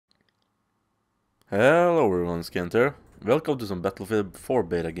Hello everyone, Scanter. Welcome to some Battlefield 4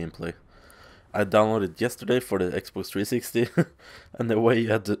 beta gameplay. I downloaded it yesterday for the Xbox 360, and the way you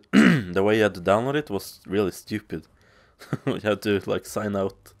had to download it was really stupid. You had to like sign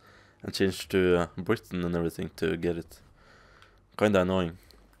out and change to Britain and everything to get it. Kinda annoying.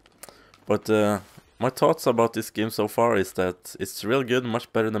 But my thoughts about this game so far is that it's real good,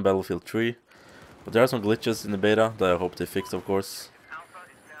 much better than Battlefield 3. But there are some glitches in the beta that I hope they fix, of course.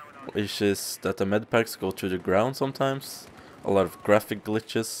 Which is that the medpacks go to the ground sometimes, a lot of graphic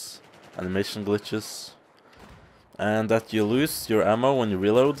glitches, animation glitches, and that you lose your ammo when you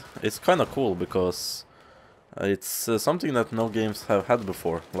reload. It's kinda cool because it's something that no games have had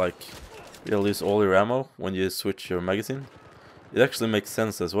before, like you lose all your ammo when you switch your magazine. It actually makes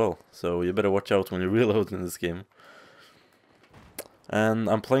sense as well, so you better watch out when you reload in this game. And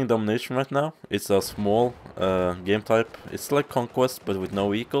I'm playing Domination right now. It's a small game type. It's like Conquest, but with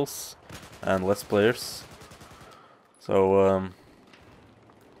no equals and less players. So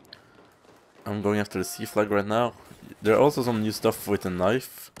I'm going after the C flag right now. There are also some new stuff with the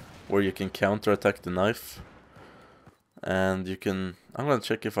knife, where you can counter-attack the knife. And you can... I'm gonna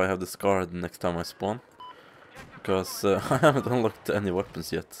check if I have the scar the next time I spawn. Because I haven't unlocked any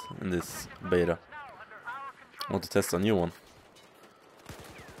weapons yet in this beta. I want to test a new one.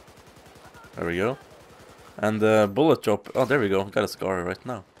 There we go. And the bullet drop... Oh, there we go. Got a scar right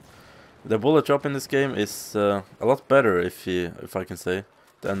now. The bullet drop in this game is a lot better, if I can say,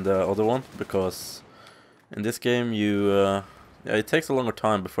 than the other one. Because in this game yeah, it takes a longer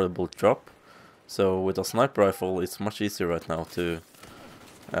time before the bullet drop. So with a sniper rifle, it's much easier right now to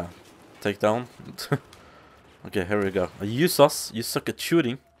take down. Okay, here we go. You sus. You suck at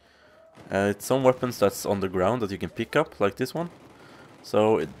shooting. It's some weapons that's on the ground that you can pick up, like this one.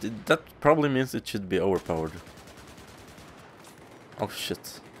 So that probably means it should be overpowered. Oh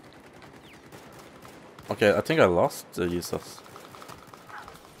shit. Okay, I think I lost the USAS.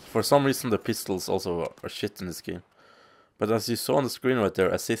 For some reason the pistols also are shit in this game. But as you saw on the screen right there,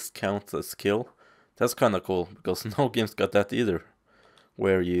 assist count as kill. That's kinda cool, because no games got that either.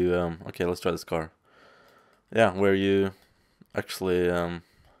 Where you, okay, let's try this car. Yeah, where you actually,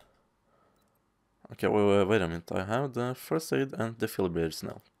 okay, wait a minute. I have the first aid and defibrillators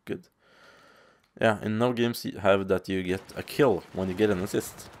now. Good. Yeah, in no games you have that you get a kill when you get an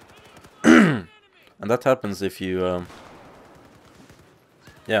assist. And that happens if you,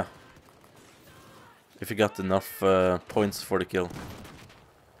 yeah, if you got enough points for the kill.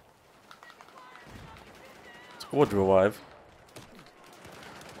 Squad revive.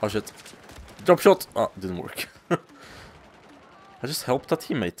 Oh shit. Drop shot! Oh, didn't work. I just helped a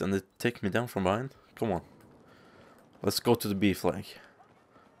teammate and they take me down from behind. Come on. Let's go to the B flag.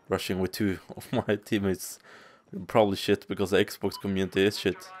 Rushing with two of my teammates. Probably shit because the Xbox community is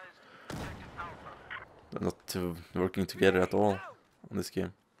shit. They're not working together at all on this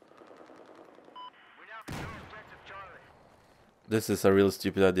game. This is a really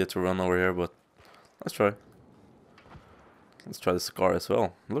stupid idea to run over here, but let's try. Let's try the scar as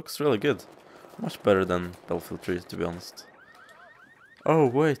well. Looks really good. Much better than Battlefield 3, to be honest. Oh,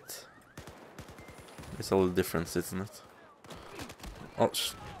 wait. It's a little difference, isn't it? Oh,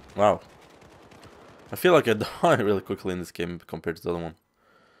 wow. I feel like I die really quickly in this game compared to the other one.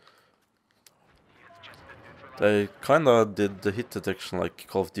 They kinda did the hit detection like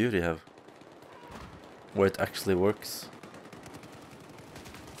Call of Duty have. Where it actually works.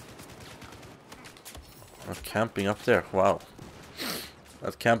 I'm camping up there, wow.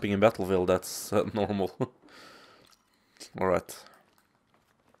 That's camping in Battlefield, that's normal. Alright.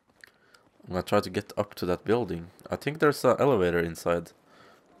 I'm gonna try to get up to that building. I think there's an elevator inside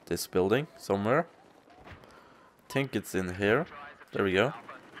this building somewhere. I think it's in here. There we go.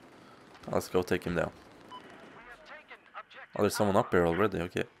 Let's go take him down. Oh, there's someone up here already,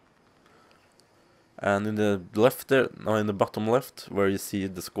 okay. And in the left there, no, in the bottom left, where you see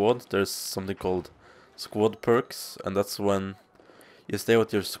the squad, there's something called squad perks. And that's when you stay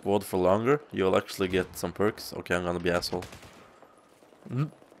with your squad for longer, you'll actually get some perks. Okay, I'm gonna be asshole.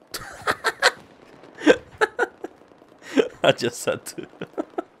 I just had to.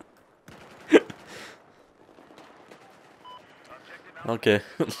 Okay.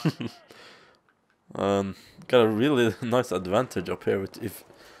 Got a really nice advantage up here with if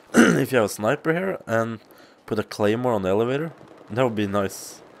if you have a sniper here and put a claymore on the elevator. That would be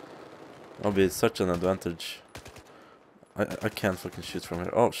nice. That would be such an advantage. I can't fucking shoot from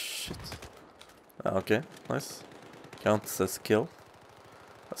here. Oh shit. Okay, nice. Counts as kill.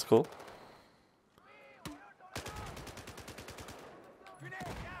 That's cool.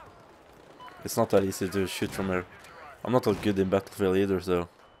 It's not that easy to shoot from here. I'm not that good in Battlefield either, so...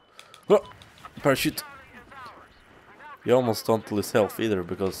 Oh! Parachute! You almost don't lose health either,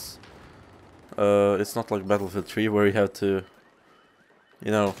 because it's not like Battlefield 3 where you have to,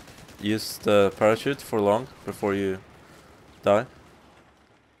 you know, use the parachute for long before you die.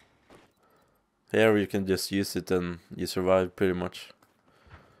 Here you can just use it and you survive pretty much.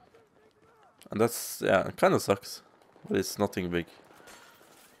 And that's, yeah, it kinda sucks. But it's nothing big.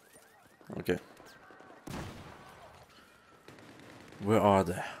 Okay. Where are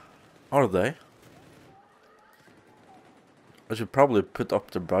they? Are they? I should probably put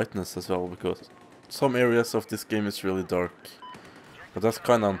up the brightness as well, because some areas of this game is really dark. But that's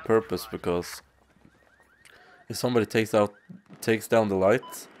kinda on purpose, because if somebody takes down the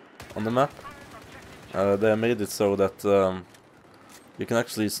light on the map, they made it so that you can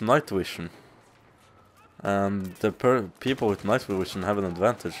actually use night vision. And the people with night vision have an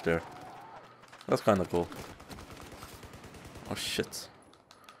advantage there. That's kinda cool. Oh shit.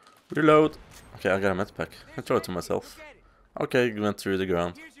 Reload! Okay, I got a med pack. I throw it to myself. Okay, it went through the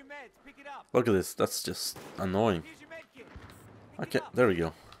ground. Look at this, that's just annoying. Okay, there we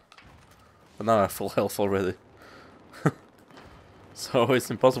go. But now I have full health already. So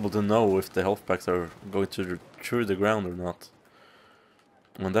it's impossible to know if the health packs are going through the ground or not.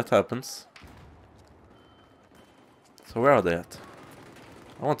 When that happens... So where are they at?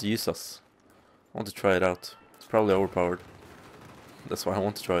 I want to use us. I want to try it out. It's probably overpowered. That's why I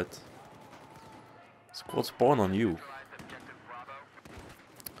want to try it. Squad spawn on you.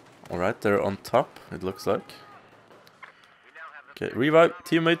 Alright, they're on top, it looks like. Okay, revive,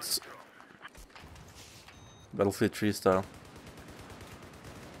 teammates! Battlefield 3 style.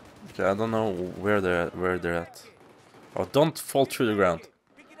 Okay, I don't know where they're at. Oh, don't fall through the ground.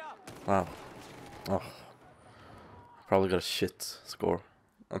 Wow. Oh. Probably got a shit score.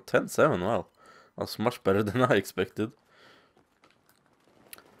 Oh, 10-7, wow. That's much better than I expected.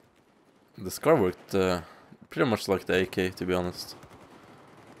 The scar worked pretty much like the AK, to be honest.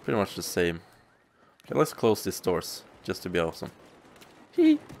 Pretty much the same. Okay, let's close these doors, just to be awesome.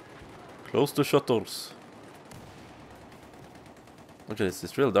 Hee! Close the shutters. Look at this,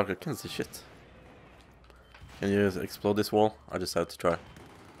 it's real dark, I can't see shit. Can you explode this wall? I just had to try.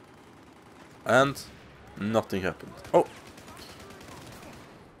 And nothing happened. Oh!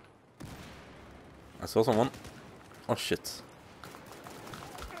 I saw someone. Oh shit.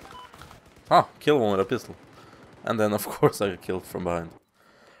 Ah, kill one with a pistol. And then of course I got killed from behind.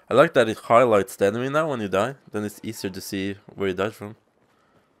 I like that it highlights the enemy now when you die. Then it's easier to see where you died from.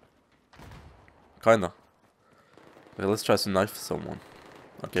 Kinda. Okay, let's try to knife someone.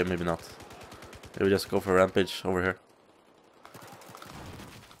 Okay, maybe not. Maybe just go for a rampage over here.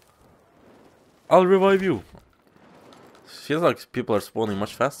 I'll revive you! Feels like people are spawning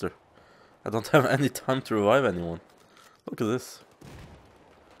much faster. I don't have any time to revive anyone. Look at this.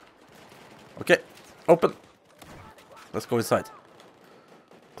 Okay, open! Let's go inside.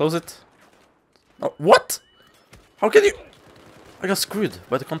 Close it. Oh, what? How can you? I got screwed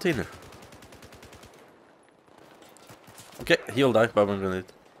by the container. Okay, he'll die by one grenade.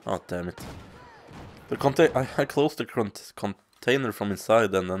 Oh, damn it. The I closed the container from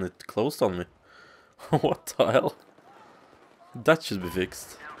inside and then it closed on me. What the hell? That should be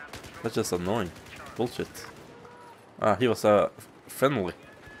fixed. That's just annoying. Bullshit. Ah, he was friendly.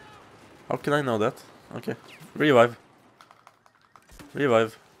 How can I know that? Okay. Revive.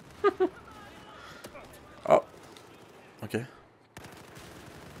 Revive. Oh. Okay.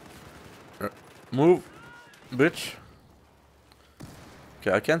 Move, bitch.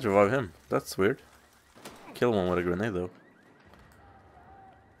 Okay, I can't revive him. That's weird. Kill one with a grenade though.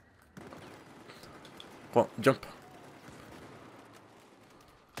 Come on, jump.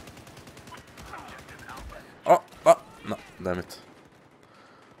 Oh, oh, no, damn it.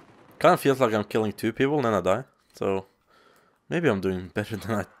 Kind of feels like I'm killing two people and then I die. So, maybe I'm doing better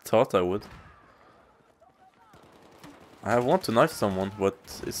than I thought I would. I want to knife someone, but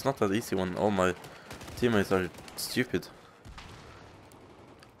it's not that easy when all my teammates are stupid.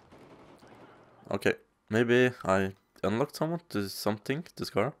 Okay, maybe I unlocked someone to something, to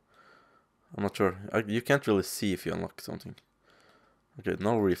Scar. I'm not sure. You can't really see if you unlock something. Okay,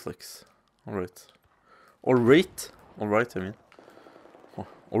 no reflex. Alright. Alright! Alright, I mean.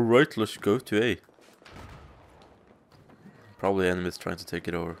 Alright, let's go to A. Probably enemies trying to take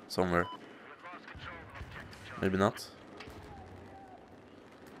it over somewhere. Maybe not.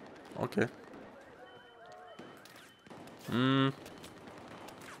 Okay.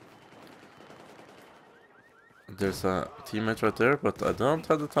 There's a teammate right there, but I don't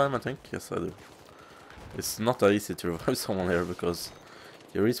have the time, I think. Yes, I do. It's not that easy to revive someone here because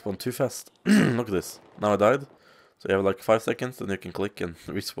you respawn too fast. Look at this. Now I died. So you have like 5 seconds and you can click and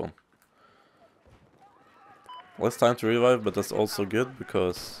respawn. less time to revive, but that's also good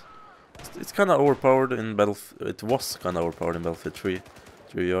because it's kind of overpowered in Battlefield. It was kind of overpowered in Battlefield 3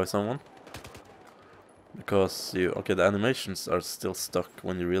 to revive someone. Because okay, the animations are still stuck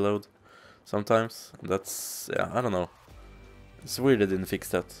when you reload sometimes. That's, yeah, I don't know. It's weird they didn't fix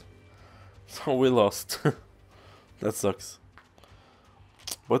that. So we lost. That sucks.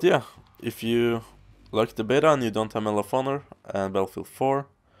 But yeah, if you like the beta and you don't have Medal of Honor and Battlefield 4,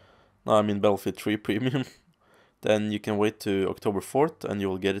 no, I mean Battlefield 3 Premium, then you can wait to October 4th and you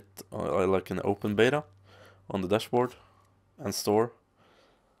will get it like an open beta on the dashboard and store.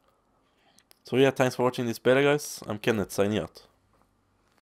 So yeah, thanks for watching this beta, guys. I'm Kenneth, signing out.